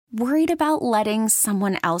Worried about letting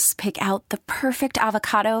someone else pick out the perfect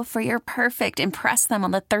avocado for your perfect impress them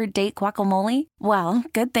on the third date guacamole? Well,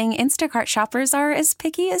 good thing Instacart shoppers are as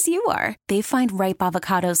picky as you are. They find ripe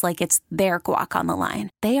avocados like it's their guac on the line.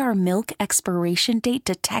 They are milk expiration date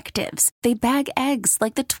detectives. They bag eggs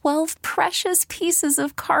like the 12 precious pieces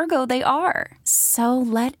of cargo they are. So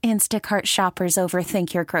let Instacart shoppers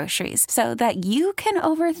overthink your groceries so that you can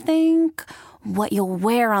overthink what you'll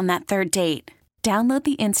wear on that third date. Download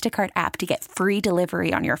the Instacart app to get free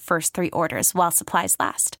delivery on your first 3 orders while supplies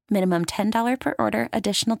last. Minimum $10 per order.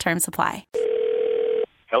 Additional terms apply.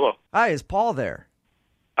 Hello. Hi, is Paul there?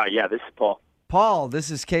 Yeah, this is Paul. Paul, this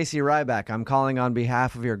is Casey Ryback. I'm calling on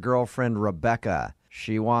behalf of your girlfriend, Rebecca.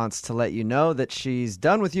 She wants to let you know that she's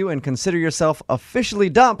done with you and consider yourself officially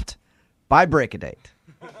dumped by Break a Date.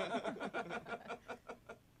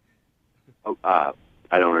 I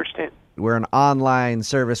don't understand. We're an online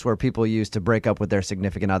service where people use to break up with their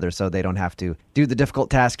significant other so they don't have to do the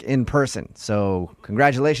difficult task in person. So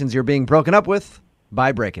congratulations, you're being broken up with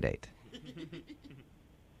by Break a Date.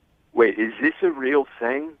 Wait, is this a real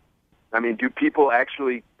thing? I mean, do people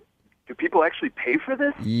actually pay for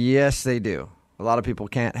this? Yes, they do. A lot of people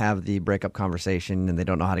can't have the breakup conversation and they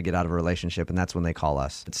don't know how to get out of a relationship, and that's when they call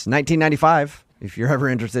us. It's 1995 if you're ever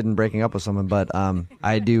interested in breaking up with someone, but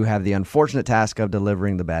I do have the unfortunate task of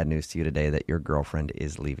delivering the bad news to you today that your girlfriend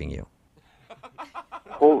is leaving you.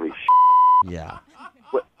 Holy Yeah.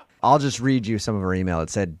 What? I'll just read you some of her email. It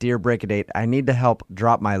said, "Dear Break a Date, I need to help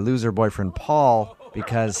drop my loser boyfriend Paul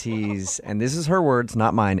because he's," and this is her words,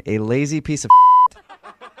 not mine, "a lazy piece of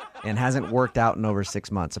and hasn't worked out in over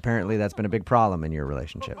 6 months. Apparently that's been a big problem in your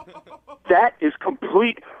relationship." That is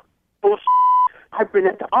complete bullshit. I've been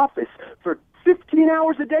at the office for 15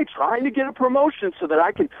 hours a day trying to get a promotion so that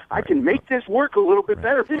I can make this work a little bit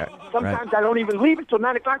better. Sometimes I don't even leave until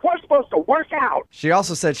 9 o'clock. We're supposed to work out. She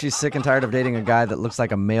also said she's sick and tired of dating a guy that looks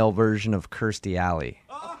like a male version of Kirstie Alley.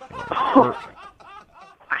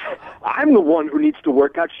 I'm the one who needs to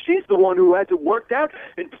work out. She's the one who hasn't worked out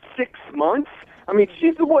in 6 months. I mean,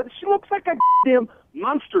 she's the one. She looks like a damn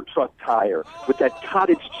monster truck tire with that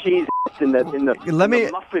cottage cheese in the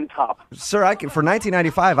muffin top. Sir, for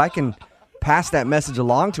 1995, I can pass that message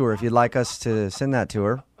along to her if you'd like us to send that to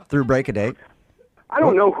her through Break a Date. I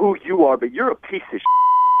don't know who you are, but you're a piece of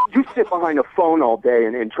shit. You sit behind a phone all day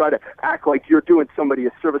and try to act like you're doing somebody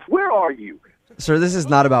a service. Where are you? Sir, this is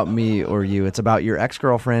not about me or you. It's about your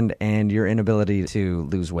ex-girlfriend and your inability to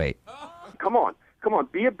lose weight. Come on,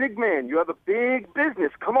 be a big man. You have a big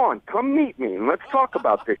business. Come on, come meet me and let's talk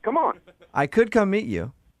about this. Come on. I could come meet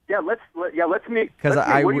you. Yeah, let's meet. Because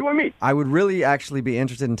what do you want to meet? I would really actually be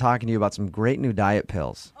interested in talking to you about some great new diet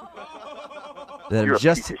pills that have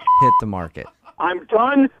just hit the market. I'm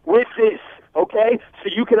done with this, okay? So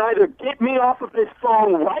you can either get me off of this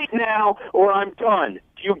phone right now or I'm done.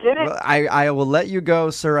 Do you get it? Well, I will let you go,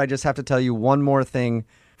 sir. I just have to tell you one more thing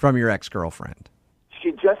from your ex-girlfriend.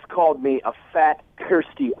 She just called me a fat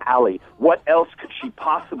Kirstie Alley. What else could she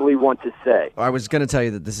possibly want to say? I was going to tell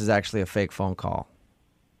you that this is actually a fake phone call.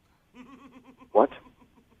 What?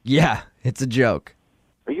 Yeah, it's a joke.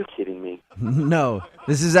 Are you kidding me? No,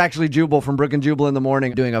 this is actually Jubal from Brook and Jubal in the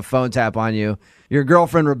Morning doing a phone tap on you. Your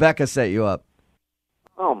girlfriend Rebecca set you up.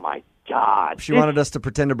 Oh, my God. She wanted us to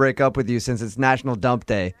pretend to break up with you since it's National Dump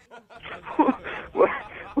Day.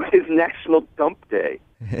 What is National Dump Day?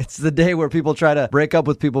 It's the day where people try to break up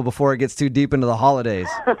with people before it gets too deep into the holidays.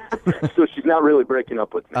 So she's not really breaking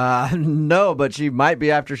up with me? No, but she might be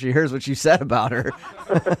after she hears what you said about her.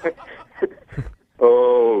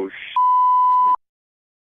 Oh,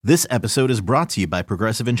 This episode is brought to you by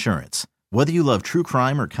Progressive Insurance. Whether you love true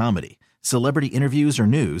crime or comedy, celebrity interviews or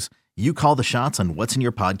news, you call the shots on what's in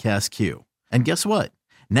your podcast queue. And guess what?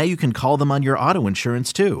 Now you can call them on your auto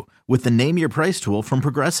insurance too with the Name Your Price tool from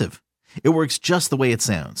Progressive. It works just the way it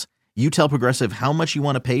sounds. You tell Progressive how much you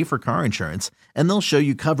want to pay for car insurance, and they'll show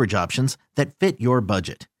you coverage options that fit your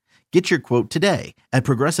budget. Get your quote today at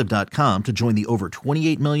Progressive.com to join the over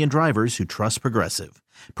 28 million drivers who trust Progressive.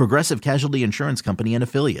 Progressive Casualty Insurance Company and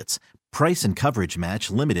Affiliates. Price and coverage match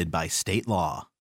limited by state law.